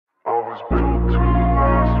was built to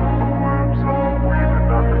last. With the webs I'm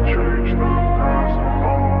weaving, I could change the past. With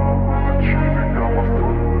all I'm achieving, got my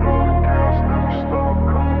foot on the gas. Never stop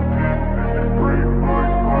competing. If you break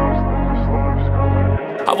like glass, then this life's gonna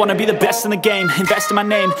end. I wanna be the best in the game, invest in my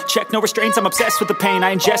name. Check no restraints, I'm obsessed with the pain.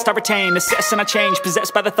 I ingest, I retain, assess and I change.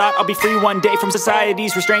 Possessed by the thought I'll be free one day from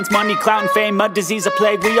society's restraints. Money, clout and fame, mud, disease, a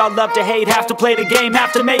plague. We all love to hate, have to play the game,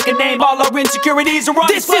 have to make a name. All our insecurities are on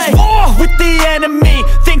display. This is war with the enemy,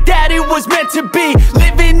 think that it was meant to be.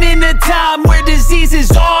 Living in a time where disease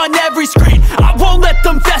is on every screen. I won't let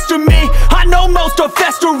them fester me, I know most are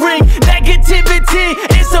festering. Negativity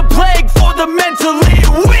is a plague for the mentally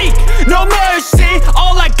weak. No mercy,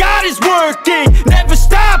 all I got is working. Never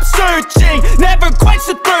stop searching, never quench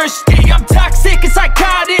the thirsty. I'm toxic and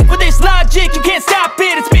psychotic, with this logic you can't stop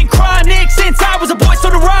it. It's been chronic since I was a boy, so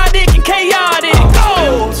neurotic and chaotic.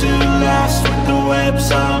 Built to last. With the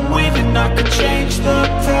webs I'm weaving, I could change the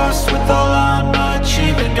past. With all I'm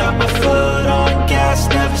achieving, got my foot on gas.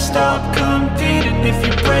 Never stop competing. If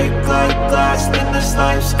you break like glass, then this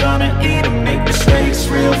life's gonna eat 'em. Make mistakes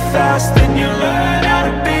real fast, then you learn how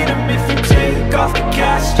to beat 'em. If you take off the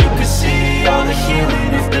cast, you can see all the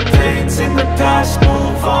healing. If the pain's in the past,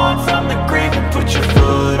 move on from the grave and put your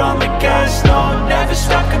foot on the gas. No, never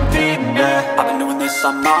stop competing, yeah. I've been doing this,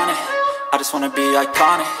 I'm on it. I just wanna be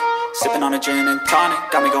iconic. Sipping on a gin and tonic,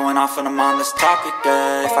 got me going off when I'm on this topic,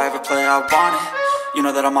 yeah. If I ever play, I want it. You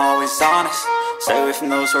know that I'm always honest. Stay away from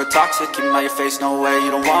those who are toxic. Keep them out your face, no way, you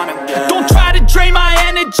don't want them, yeah. Don't try to drain my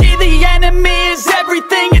energy, the enemy is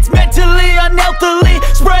everything. It's mentally, unhealthily,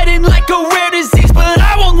 spreading like a rare disease. But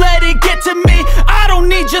I won't let it get to me, I don't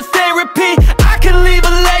need your therapy. I can leave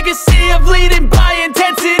a legacy of leading by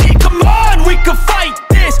intensity. Come on, we can fight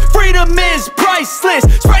this, freedom is priceless.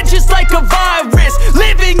 Spread just like a virus,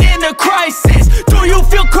 living in a crisis. Do you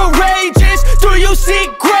feel courageous? Do you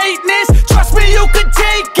seek greatness? Trust me, you can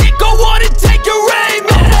take it, go on and take your aim,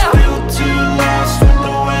 yeah. Built to last. With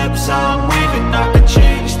the webs I'm weaving, I could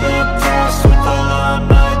change the past. With all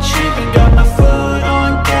I'm achieving, got my foot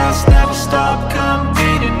on gas. Never stop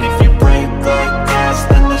competing. If you break like glass,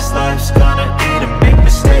 then this life's gonna eat 'em. Make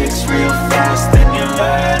mistakes real fast, then you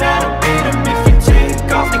learn how to beat 'em. If you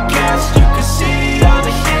take off the cast, you can see all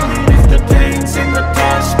the healing. If the pain's in the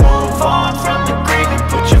past, move on from the grave and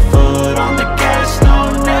put your foot on the gas.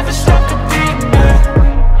 No, never stop competing, yeah.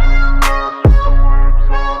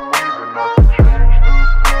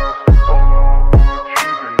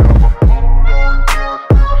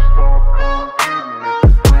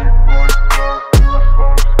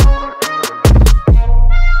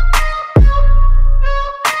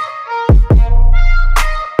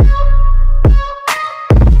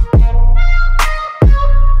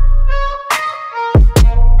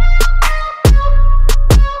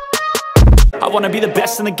 I wanna be the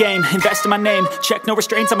best in the game, invest in my name. Check no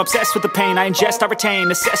restraints, I'm obsessed with the pain. I ingest, I retain,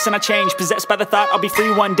 assess and I change. Possessed by the thought I'll be free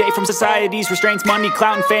one day from society's restraints. Money,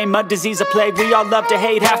 clout and fame, mud, disease, a plague. We all love to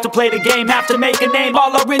hate, have to play the game, have to make a name.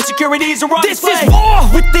 All our insecurities are on display. This is war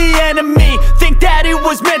with the enemy, think that it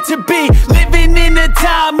was meant to be. Living in a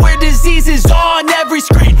time where disease is on every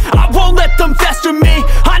screen. I won't let them fester me,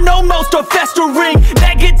 I know most are festering.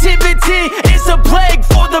 Negativity is a plague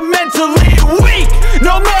for the mentally weak.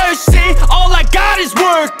 No mercy, all I got is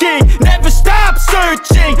working. Never stop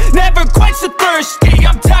searching, never quench the thirsty.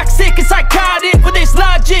 I'm toxic and psychotic, with this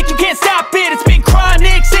logic you can't stop it. It's been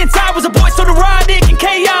chronic since I was a boy, so neurotic and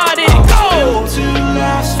chaotic. Built to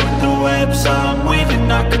last. With the webs I'm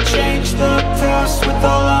weaving, I could change the past. With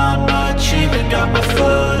all I'm achieving, got my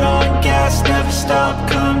foot on gas. Never stop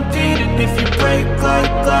competing. If you break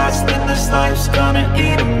like glass, then this life's gonna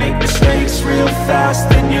eat 'em. Make mistakes real fast,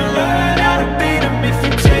 then you learn how to beat 'em. If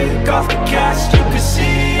you take off the cast, you can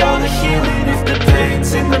see all the healing. If the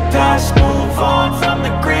pain's in the past, move on from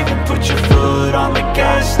the grave and put your foot on the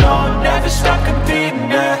gas. No, never stop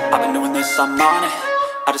competing, yeah. I've been doing this, I'm on it.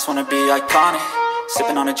 I just wanna be iconic.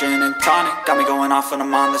 Sipping on a gin and tonic, got me going off when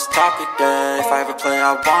I'm on this topic, yeah. If I ever play,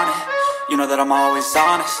 I want it. You know that I'm always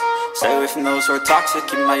honest. Stay away from those who are toxic.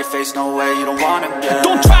 Keep them out your face, no way, you don't want them, yeah.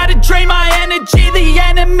 Don't try to drain my energy, the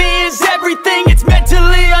enemy is everything. It's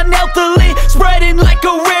mentally, unhealthily, spreading like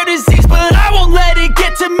a rare disease. But I won't let it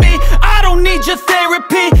get to me, I don't need your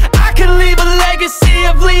therapy. I can leave a legacy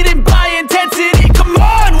of leading by intensity. Come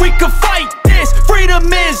on, we can fight this, freedom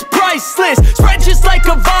is priceless. Spread just like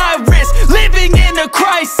a virus, living in a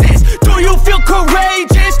crisis. Do you feel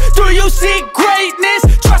courageous? Do you seek greatness?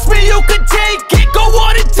 Trust me, you can take it, go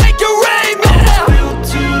on and take your aim, yeah. Built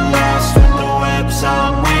to last. With the webs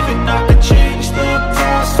I'm weaving, I could change the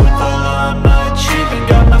past. With all I'm achieving,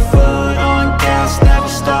 got my foot on gas. Never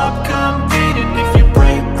stop coming.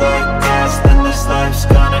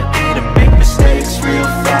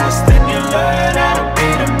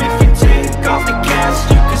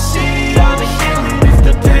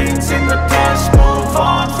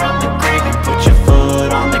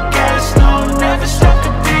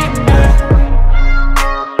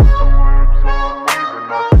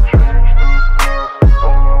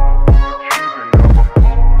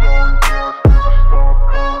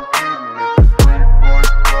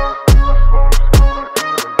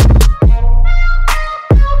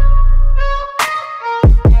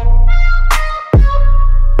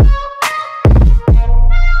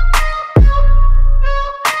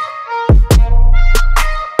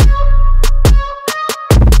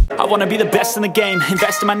 best in the game,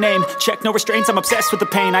 invest in my name. Check no restraints, I'm obsessed with the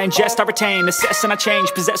pain. I ingest, I retain, assess and I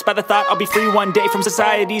change. Possessed by the thought I'll be free one day from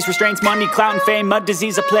society's restraints. Money, clout and fame, mud,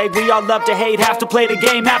 disease, a plague. We all love to hate, have to play the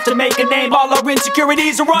game, have to make a name. All our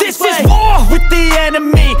insecurities are on display. This is war with the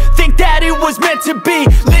enemy, think that it was meant to be.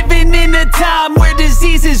 Living in a time where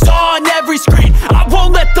disease is on every screen. I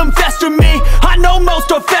won't let them fester me, I know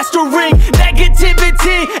most are festering.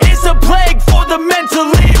 Negativity is a plague for the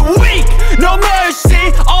mentally weak. No mercy,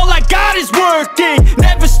 all I got is working.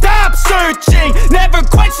 Never stop searching, never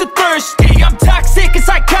quench the thirsty. I'm toxic and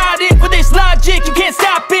psychotic, with this logic you can't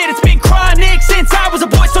stop it. It's been chronic since I was a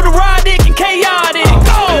boy, so neurotic and chaotic.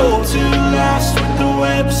 Built to last with the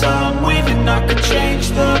webs I'm weaving. I could change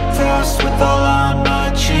the past with all I'm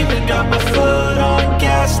achieving. Got my foot on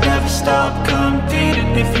gas, never stop competing.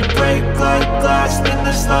 If you break like glass, then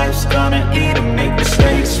this life's gonna eat 'em. Make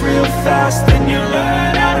mistakes real fast, then you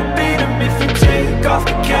learn how to beat 'em. If you take off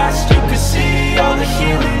the cast, you can see all the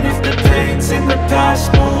healing. If the pain's in the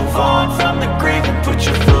past, move on from the grave and put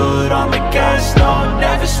your foot on the gas. No,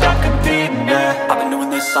 never stop competing, yeah. I've been doing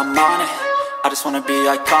this, I'm on it. I just wanna be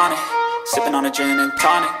iconic. Sipping on a gin and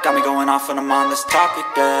tonic, got me going off when I'm on this topic,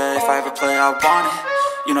 yeah. If I ever play, I want it.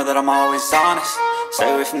 You know that I'm always honest. Stay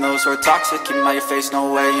away from those who are toxic. Keep them out your face,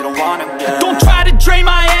 no way, you don't want them, yeah. Don't try to drain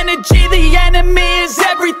my energy. The enemy is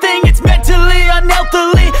everything. It's mentally,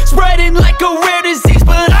 unhealthily, spreading like a rare disease.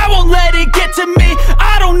 But I won't let it get to me.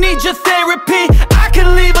 I don't need your therapy. I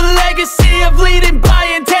can leave a legacy of leading by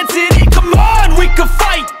intensity. Come on, we can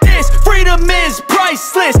fight this. Freedom is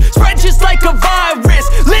priceless. Spread just like a virus.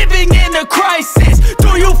 Living in a crisis.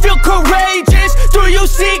 Do you feel courageous? Do you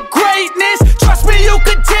seek greatness? Trust me, you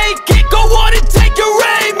can take it. Go on and take your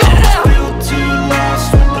aim, yeah. Built to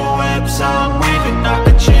last with the webs I'm weaving. I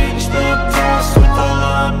could change the past with all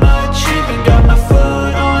I'm achieving. Got my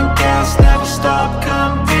foot on gas, never stop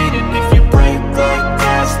competing. If you break like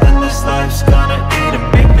glass, then this life's gonna eat 'em.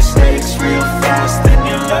 Make mistakes real fast, then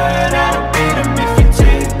you learn how to beat 'em. If you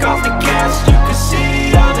take off the cast, you can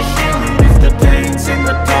see all the healing. If the pain's in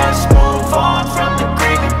the past, move on from the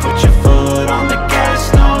grave and put your foot on the gas.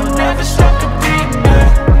 No, never stop competing, yeah.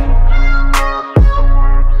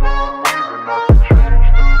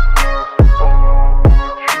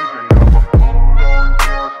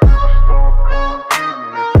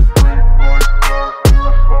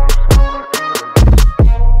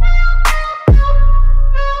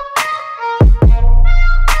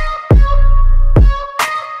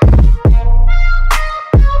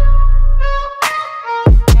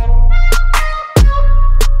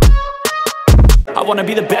 I wanna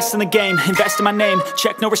be the best in the game, invest in my name.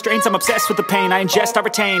 Check no restraints, I'm obsessed with the pain. I ingest, I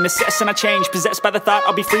retain, assess and I change. Possessed by the thought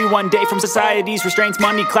I'll be free one day from society's restraints.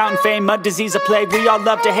 Money, clout and fame, mud, disease, a plague. We all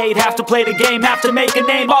love to hate, have to play the game, have to make a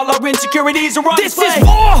name. All our insecurities are on display. This is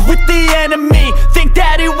war with the enemy, think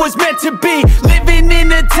that it was meant to be. Living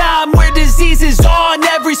in a time where disease is on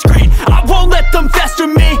every screen. I won't let them fester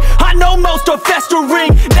me, I know most are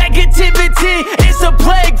festering. Negativity is a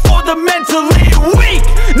plague for the mentally weak.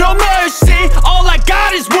 No mercy, all I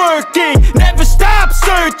got is working. Never stop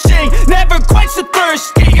searching, never quench the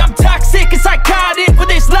thirsty. I'm toxic and psychotic, with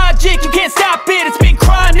this logic you can't stop it. It's been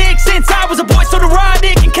chronic since I was a boy, so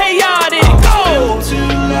neurotic and chaotic. Built to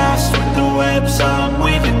last with the webs I'm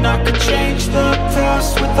weaving. I could change the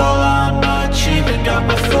past with all I'm achieving. Got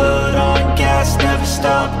my foot on gas, never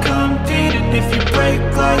stop competing. If you break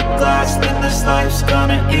like glass, then this life's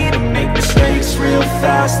gonna eat 'em. Make mistakes real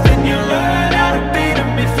fast, then you learn how to beat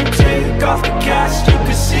 'em. If you take off the cast, you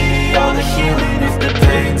can see all the healing. If the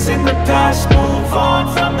pain's in the past, move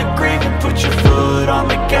on from the grave and put your foot on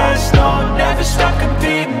the gas. No, never stop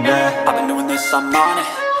competing, yeah. I've been doing this, I'm on it.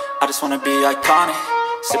 I just wanna be iconic.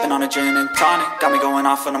 Sipping on a gin and tonic, got me going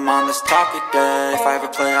off when I'm on this topic, yeah. If I ever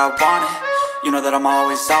play, I want it. You know that I'm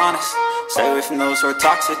always honest. Stay away from those who are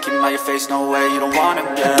toxic. Keep them out your face, no way, you don't want them,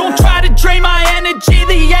 yeah. Don't try to drain my energy.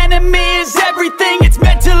 The enemy is everything. It's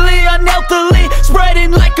mentally, unhealthily,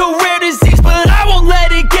 spreading like a rare disease. But I won't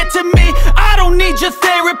let it get to me. I don't need your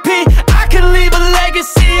therapy.